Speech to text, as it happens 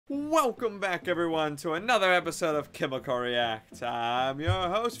Welcome back, everyone, to another episode of Chemical React. I'm your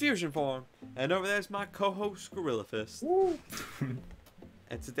host, Fusion Form, and over there's my co-host, Gorilla Fist.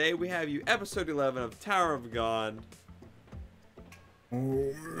 And today we have you episode 11 of Tower of God.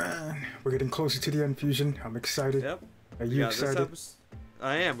 Oh man, we're getting closer to the end, Fusion. I'm excited. Yep. Are you excited?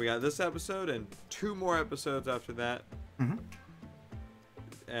 I am. We got this episode and 2 more episodes after that.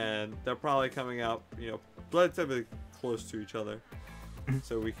 And they're probably coming out, relatively close to each other.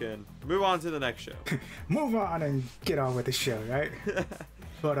 So we can move on to the next show. Move on and get on with the show, right?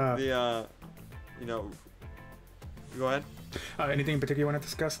 But go ahead. Anything in particular you want to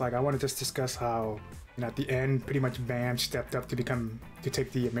discuss? Like, I want to just discuss how, at the end, pretty much Bam stepped up to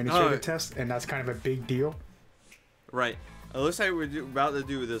take the administrator test, and that's kind of a big deal. Right. It looks like we're about to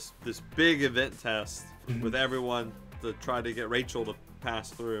do this big event test with everyone to try to get Rachel to pass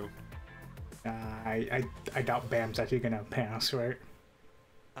through. I doubt Bam's actually gonna pass, right?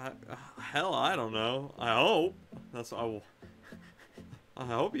 Hell, I don't know. I hope. I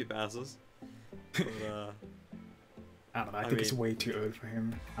hope he passes. But, I don't know. I think it's way too early for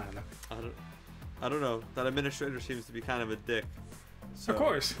him. I don't know. I don't know. That administrator seems to be kind of a dick. So. Of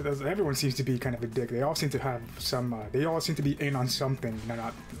course, everyone seems to be kind of a dick. They all seem to have some. They all seem to be in on something. They're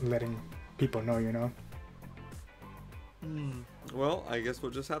not letting people know, you know. Well, I guess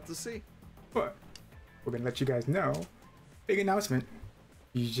we'll just have to see. But we're gonna let you guys know. Big announcement.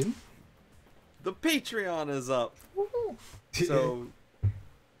 Fusion. The Patreon is up. So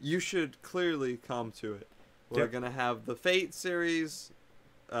you should clearly come to it. We're gonna have the Fate series,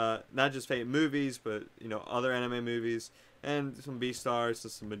 not just Fate movies, but other anime movies, and some B-Stars,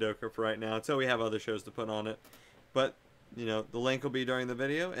 and some Madoka for right now, until we have other shows to put on it. But the link will be during the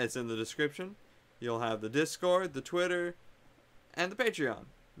video. It's in the description. You'll have the Discord, the Twitter, and the Patreon.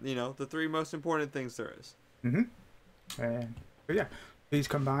 The 3 most important things there is. And but yeah, please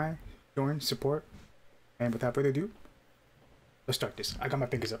come by, join, support, and without further ado, let's start this. I got my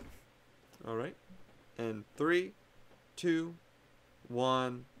fingers up. All right. And 3, 2,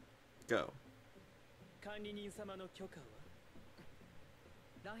 1, go.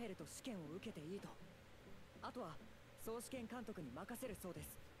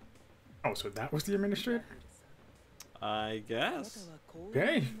 Oh, so that was the administrator? I guess.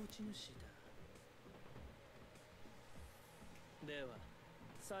 Okay.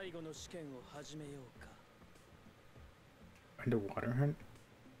 Underwater hunt?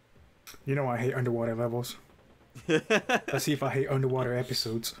 You know I hate underwater levels. Let's see if I hate underwater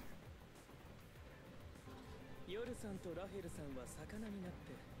episodes.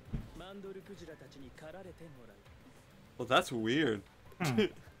 Well, that's weird.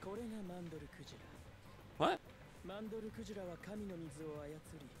 What?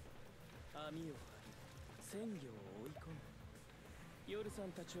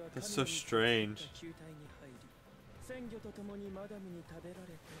 That's so strange.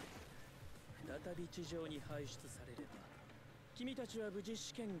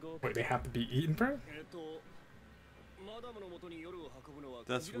 Wait, they have to be eaten, bro?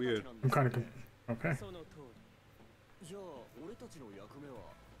 That's weird. I'm kind of okay.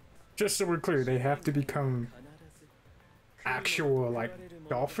 Just so we're clear, they have to become actual, like,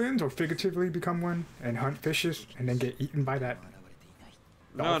 dolphins, or figuratively become one and hunt fishes and then get eaten by that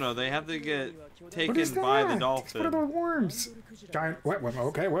dolphin? No, they have to get taken by the dolphin. What are those worms? Giant wet worm.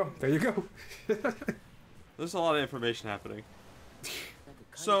 Okay, well, there you go. There's a lot of information happening.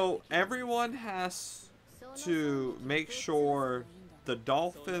 So everyone has to make sure the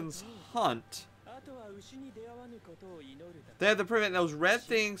dolphins hunt. They have to prevent those red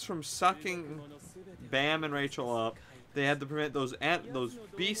things from sucking Bam and Rachel up. They have to prevent those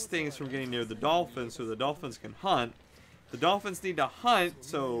beast things from getting near the dolphins so the dolphins can hunt. The dolphins need to hunt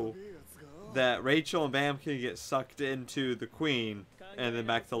so that Rachel and Bam can get sucked into the queen and then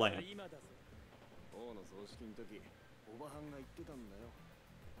back to land.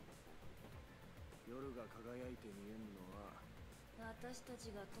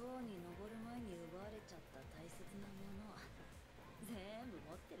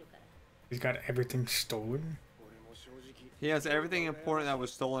 He's got everything stolen? He has everything important that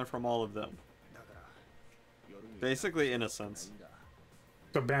was stolen from all of them. Basically innocence.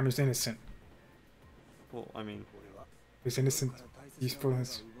 So Bam is innocent. Well, I mean... He's innocent. He's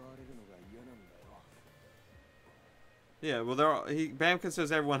foolish. Yeah, well, Bam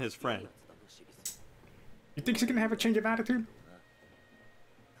considers everyone his friend. You think he's gonna have a change of attitude?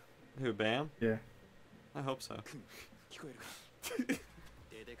 Who, Bam? Yeah. I hope so.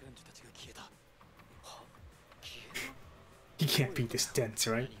 He can't be this dense,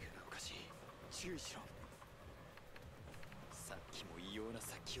 right?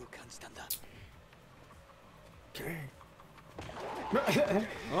 Okay.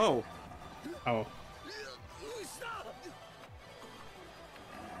 Oh. Oh.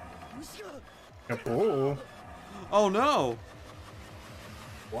 A bull? Oh no!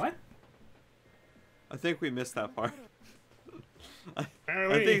 What? I think we missed that part. I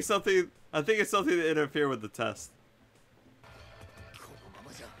Apparently. think something. I think it's something to interfere with the test.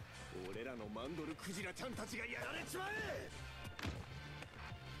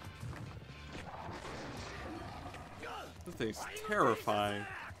 This thing's terrifying.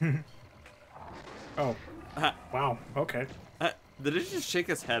 Oh. Ah, Wow. Okay. did it just shake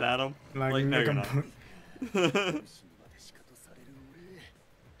its head at him? Like no, make you're him not.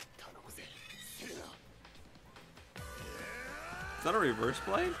 Is that a reverse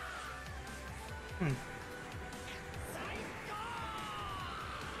blade?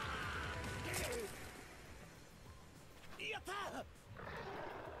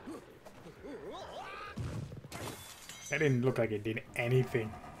 That didn't look like it did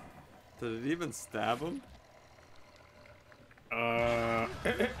anything. Did it even stab him?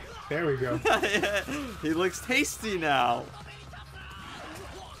 There we go. He looks tasty now.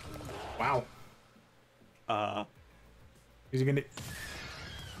 Wow. Is he gonna?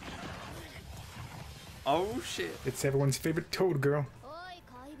 Oh shit. It's everyone's favorite toad girl.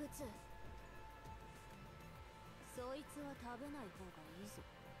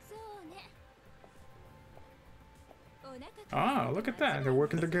 Ah, look at that. They're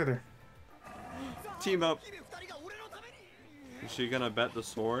working together. Team up. Is she gonna bet the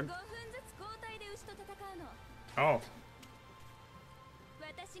sword? Oh.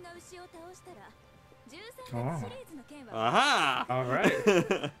 Oh. Aha! All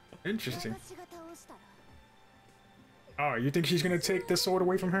right. Interesting. Oh, you think she's gonna take the sword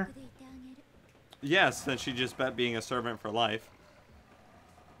away from her? Yes, then she just bet being a servant for life.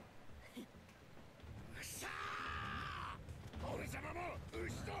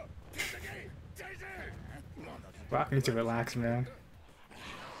 Rock needs to relax, man.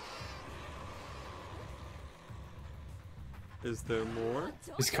 Is there more?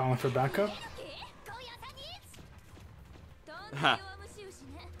 He's calling for backup. Ha.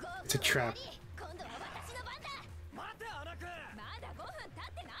 It's a trap.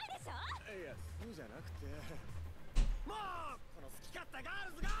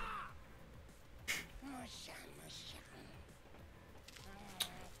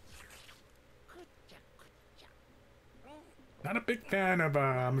 Not a big fan of,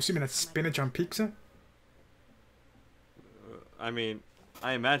 I'm assuming that's spinach on pizza? I mean,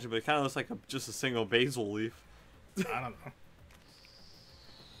 I imagine, but it kind of looks like just a single basil leaf. I don't know.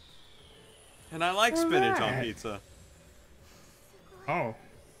 And I like spinach on pizza. Oh.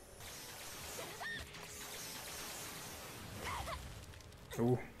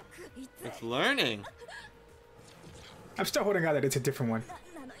 Ooh. It's learning. I'm still holding out that it's a different one.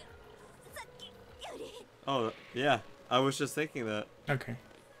 Oh, yeah. I was just thinking that. Okay.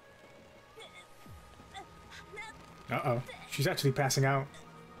 Uh-oh. She's actually passing out.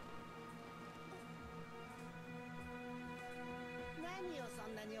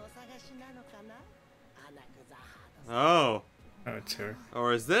 Oh. Oh, it's her.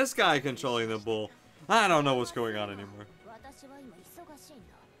 Or is this guy controlling the bull? I don't know what's going on anymore.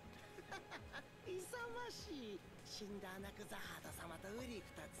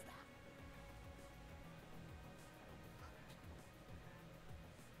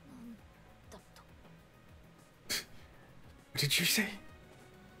 What did you say?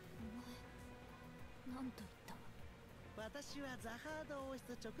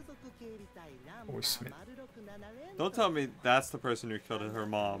 Voicemail. Don't tell me that's the person who killed her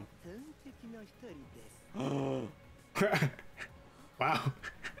mom. Wow.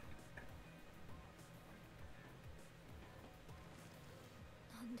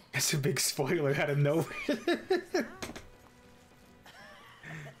 That's a big spoiler out of nowhere.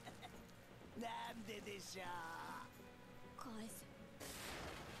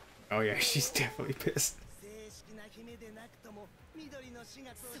 Oh yeah, she's definitely pissed.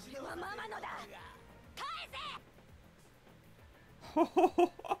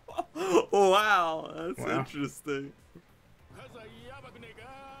 Wow, that's Wow. interesting.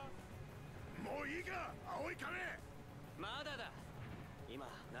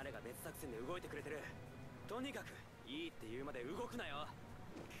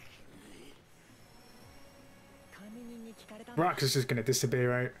 Rox is just gonna disobey,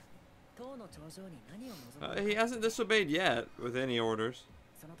 right? He hasn't disobeyed yet with any orders.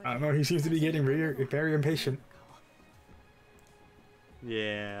 I don't know, he seems to be getting very impatient.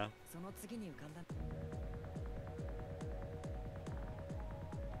 Yeah.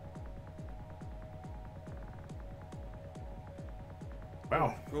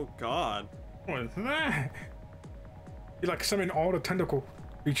 Wow. Oh God. What is that? He like summoned all the tentacle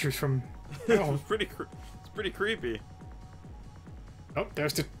creatures from It's hell. pretty creepy. Oh,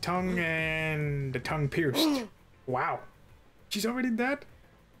 there's the tongue and the tongue pierced. Wow. She's already dead?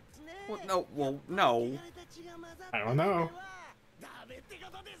 Well, no. Well, no. I don't know.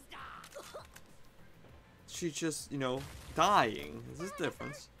 She's just, dying. There's a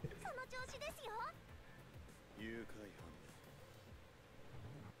difference.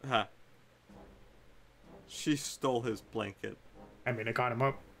 Huh. She stole his blanket. I mean, it got him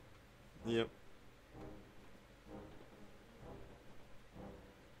up. Yep.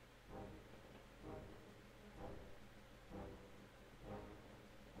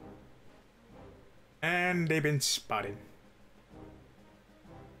 And they've been spotted.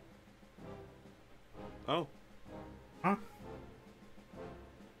 Oh. Huh?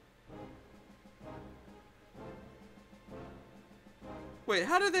 Wait,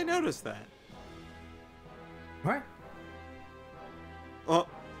 how did they notice that? What? Oh.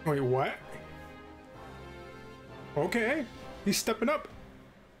 Wait, what? Okay. He's stepping up.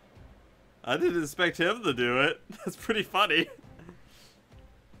 I didn't expect him to do it. That's pretty funny.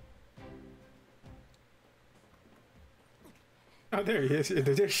 Oh, there he is.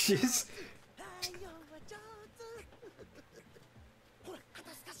 There she is.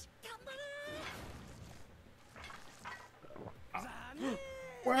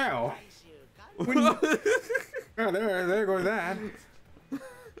 Wow. Oh, there goes that.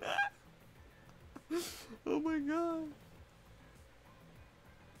 Oh my God.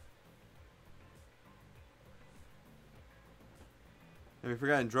 And we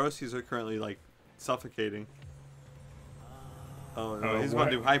forgot Androsi's are currently like suffocating. Oh no, he's about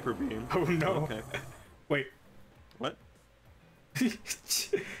to do hyper beam. Oh no. Okay. Wait. What?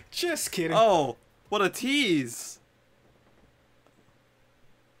 Just kidding. Oh, what a tease.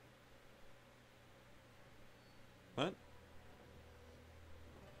 What?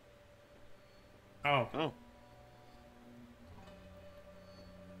 Oh. Oh.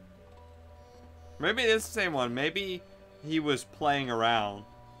 Maybe it's the same one. Maybe he was playing around.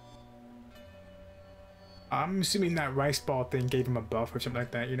 I'm assuming that rice ball thing gave him a buff or something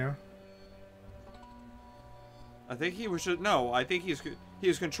like that, you know? I think he was just, no, I think he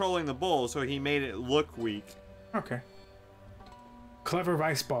was controlling the bull, so he made it look weak. Okay. Clever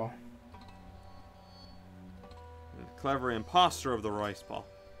rice ball. Clever imposter of the rice ball.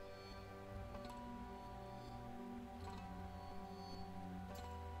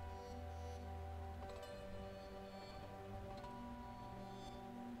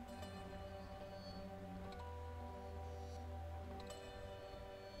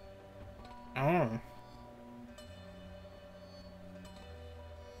 Oh.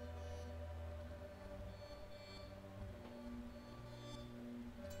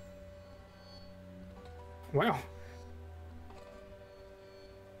 Wow.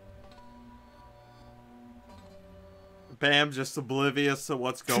 Bam, just oblivious to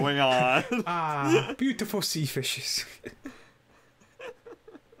what's going on. Ah, beautiful sea fishes.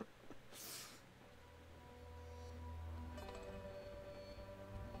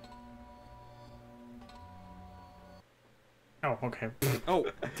 Oh, okay. Oh,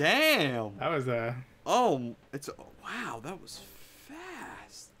 damn. That was Oh, wow, that was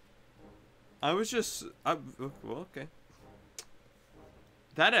fast. I was just, well, okay.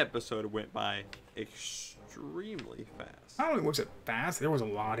 That episode went by extremely fast. not only was it fast, there was a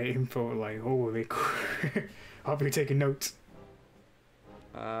lot of info. Like, holy crap. I'll be taking notes.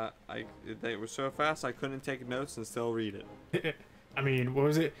 They were so fast I couldn't take notes and still read it. I mean, what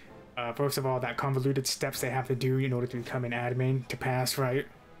was it? First of all, that convoluted steps they have to do in order to become an admin to pass, right?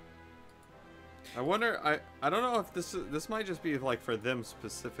 I wonder. I don't know if this might just be like for them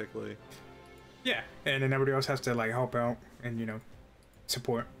specifically. Yeah, and then everybody else has to like help out and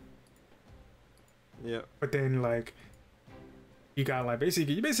support. Yeah. But then like you got like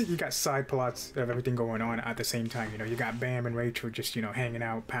basically you got side plots of everything going on at the same time. You got Bam and Rachel just hanging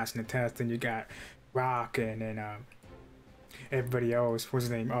out, passing the test, and you got Rock and then everybody else. What's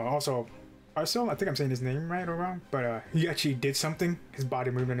his name? Also, Arcel. I think I'm saying his name right or wrong, but he actually did something. His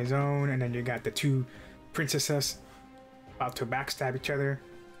body moved on his own, and then you got the two princesses about to backstab each other.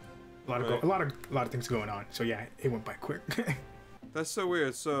 A lot of things going on. So yeah, it went by quick. That's so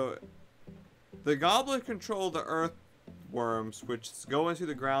weird. So the goblin controlled the earthworms, which go into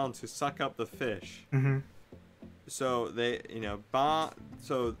the ground to suck up the fish. Mm-hmm. So they,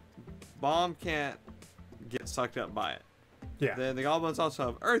 Bomb can't get sucked up by it. Yeah. Then the goblins also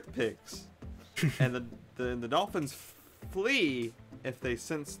have earth picks, and the dolphins flee if they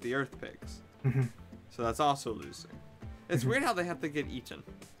sense the earth picks. Mm-hmm. So that's also losing. It's weird how they have to get eaten.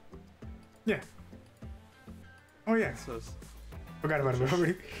 Yeah. Oh yeah. So Forgot about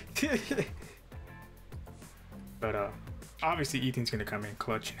it. But obviously Ethan's gonna come in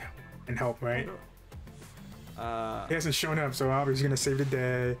clutch and help, right? He hasn't shown up, so obviously he's gonna save the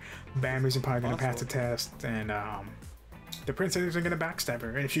day. Bambi's probably gonna pass the test, and the princess isn't gonna backstab her.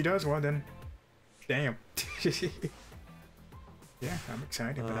 And if she does, well then, damn. Yeah, I'm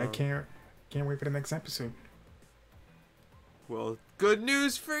excited, but I can't wait for the next episode. Well, good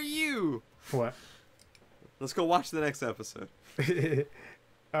news for you. What? Let's go watch the next episode.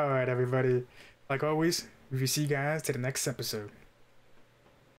 All right, everybody. Like always, we will see you guys to the next episode.